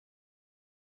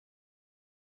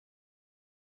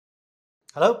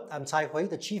Hello, I'm Tai Hui,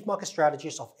 the Chief Market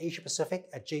Strategist of Asia Pacific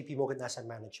at J.P.Morgan Asset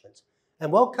Management. And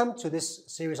welcome to this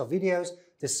series of videos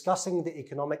discussing the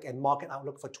economic and market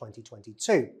outlook for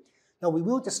 2022. Now, we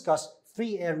will discuss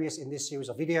three areas in this series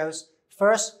of videos.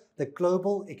 First, the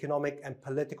global economic and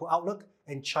political outlook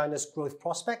and China's growth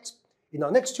prospects. In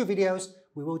our next two videos,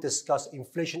 we will discuss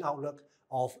inflation outlook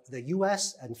of the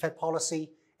US and Fed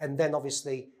policy, and then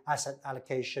obviously asset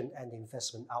allocation and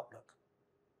investment outlook.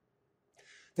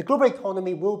 The global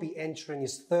economy will be entering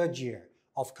its third year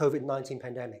of COVID-19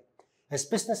 pandemic, as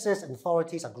businesses and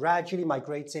authorities are gradually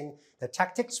migrating their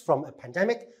tactics from a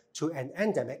pandemic to an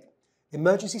endemic.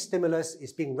 Emergency stimulus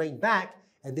is being reined back,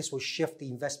 and this will shift the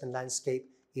investment landscape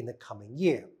in the coming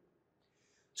year.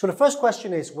 So the first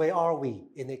question is, where are we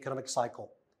in the economic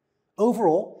cycle?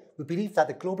 Overall, we believe that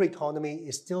the global economy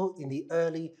is still in the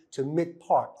early to mid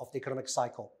part of the economic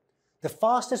cycle. The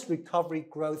fastest recovery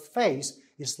growth phase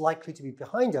is likely to be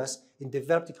behind us in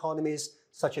developed economies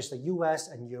such as the US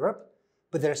and Europe,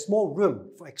 but there is more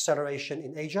room for acceleration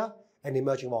in Asia and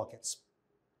emerging markets.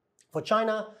 For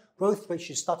China, growth rates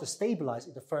should start to stabilize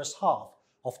in the first half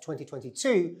of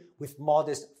 2022 with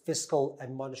modest fiscal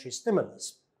and monetary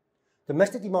stimulus.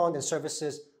 Domestic demand and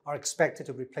services are expected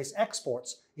to replace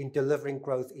exports in delivering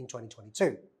growth in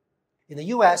 2022. In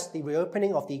the US, the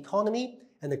reopening of the economy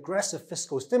and aggressive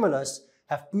fiscal stimulus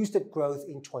have boosted growth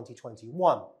in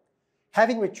 2021.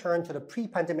 Having returned to the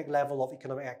pre-pandemic level of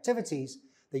economic activities,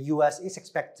 the US is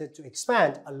expected to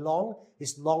expand along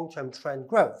its long-term trend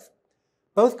growth.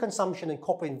 Both consumption and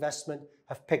corporate investment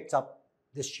have picked up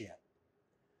this year.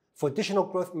 For additional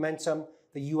growth momentum,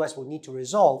 the US will need to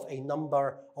resolve a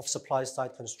number of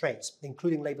supply-side constraints,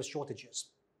 including labor shortages.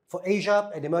 For Asia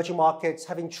and emerging markets,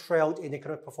 having trailed in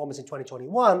economic performance in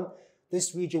 2021,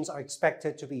 these regions are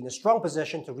expected to be in a strong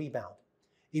position to rebound.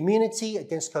 Immunity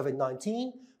against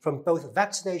COVID-19 from both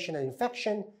vaccination and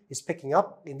infection is picking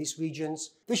up in these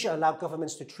regions. This should allow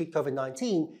governments to treat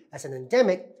COVID-19 as an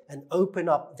endemic and open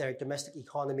up their domestic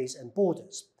economies and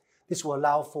borders. This will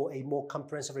allow for a more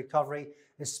comprehensive recovery,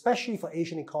 especially for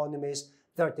Asian economies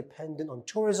that are dependent on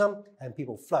tourism and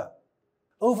people flow.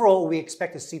 Overall, we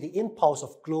expect to see the impulse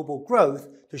of global growth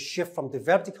to shift from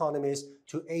developed economies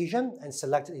to Asian and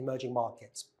selected emerging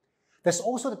markets. There's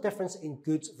also the difference in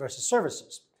goods versus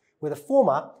services, where the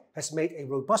former has made a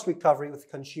robust recovery with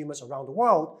consumers around the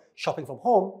world shopping from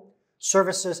home.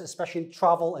 Services, especially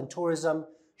travel and tourism,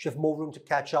 should have more room to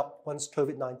catch up once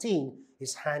COVID-19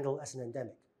 is handled as an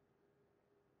endemic.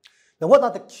 Now, what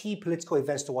are the key political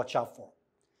events to watch out for?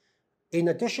 In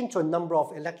addition to a number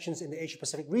of elections in the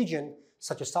Asia-Pacific region,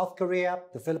 such as South Korea,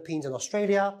 the Philippines, and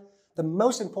Australia, the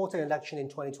most important election in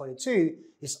 2022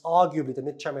 is arguably the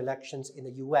midterm elections in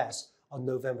the US on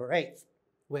November 8th,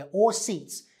 where all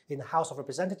seats in the House of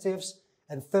Representatives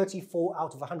and 34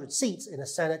 out of 100 seats in the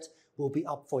Senate will be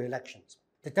up for elections.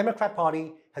 The Democrat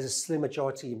Party has a slim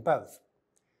majority in both.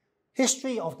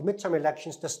 History of the midterm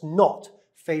elections does not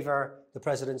favor the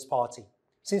president's party.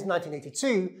 Since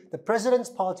 1982, the president's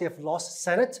party have lost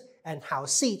Senate and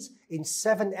House seats in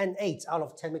 7 and 8 out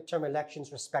of 10 midterm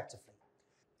elections respectively.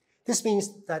 This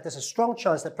means that there's a strong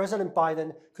chance that President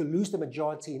Biden could lose the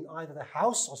majority in either the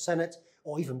House or Senate,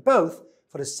 or even both,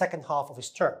 for the second half of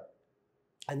his term.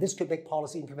 And this could make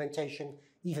policy implementation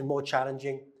even more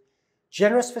challenging.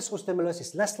 Generous fiscal stimulus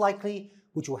is less likely,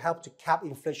 which will help to cap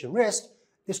inflation risk.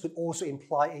 This could also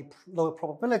imply a lower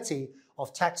probability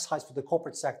of tax hikes for the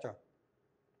corporate sector.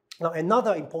 Now,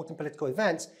 another important political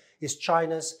event is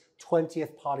China's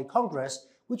 20th Party Congress,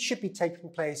 which should be taking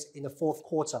place in the fourth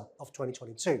quarter of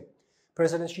 2022.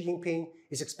 President Xi Jinping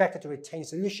is expected to retain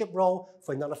his leadership role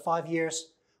for another 5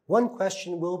 years. One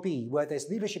question will be whether his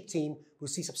leadership team will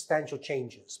see substantial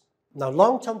changes. Now,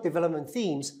 long-term development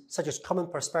themes such as common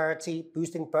prosperity,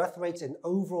 boosting birth rates and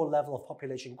overall level of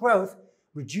population growth,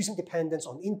 reducing dependence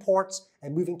on imports,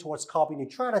 and moving towards carbon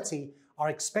neutrality are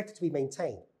expected to be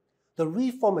maintained. The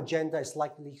reform agenda is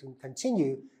likely to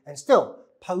continue and still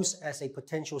pose as a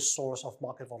potential source of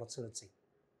market volatility.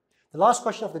 The last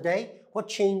question of the day, what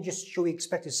changes should we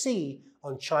expect to see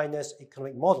on China's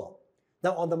economic model?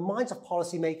 Now, on the minds of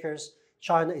policymakers,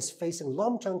 China is facing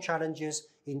long-term challenges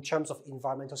in terms of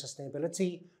environmental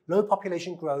sustainability, low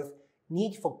population growth,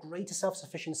 need for greater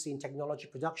self-sufficiency in technology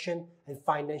production, and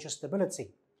financial stability.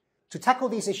 To tackle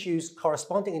these issues,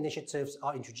 corresponding initiatives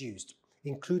are introduced,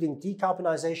 including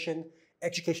decarbonization,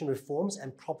 education reforms,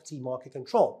 and property market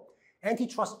control,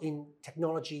 antitrust in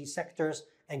technology sectors,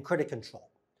 and credit control.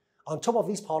 On top of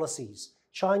these policies,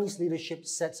 Chinese leadership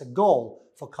sets a goal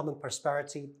for common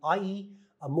prosperity, i.e.,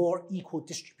 a more equal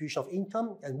distribution of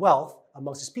income and wealth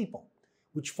amongst its people,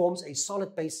 which forms a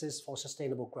solid basis for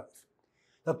sustainable growth.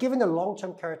 Now, given the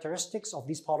long-term characteristics of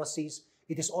these policies,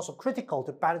 it is also critical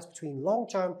to balance between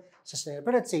long-term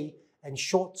sustainability and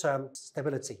short-term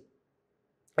stability.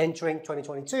 Entering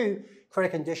 2022, credit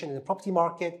conditions in the property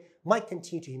market might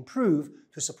continue to improve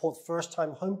to support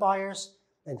first-time home buyers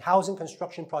and housing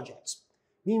construction projects.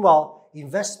 Meanwhile,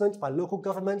 investment by local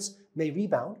governments may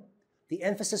rebound. The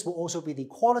emphasis will also be the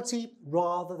quality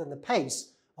rather than the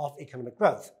pace of economic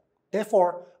growth.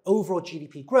 Therefore, overall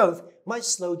GDP growth might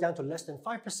slow down to less than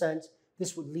 5%.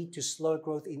 This would lead to slower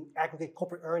growth in aggregate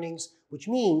corporate earnings, which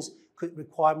means could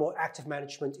require more active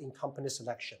management in company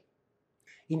selection.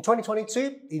 In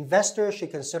 2022, investors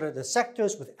should consider the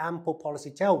sectors with ample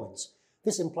policy tailwinds.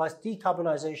 This implies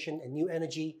decarbonization and new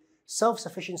energy,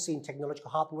 self-sufficiency in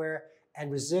technological hardware,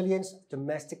 and resilience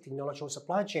domestic technological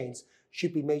supply chains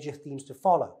should be major themes to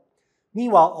follow.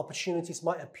 Meanwhile, opportunities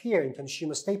might appear in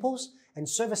consumer staples and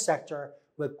service sector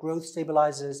where growth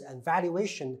stabilizes and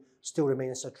valuation still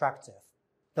remains attractive.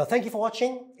 Now, thank you for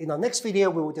watching. In our next video,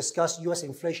 we will discuss US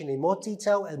inflation in more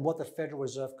detail and what the Federal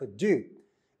Reserve could do.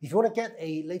 If you want to get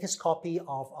a latest copy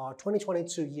of our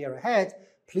 2022 year ahead,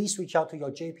 please reach out to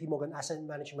your J.P.Morgan Asset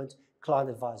Management client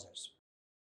advisors.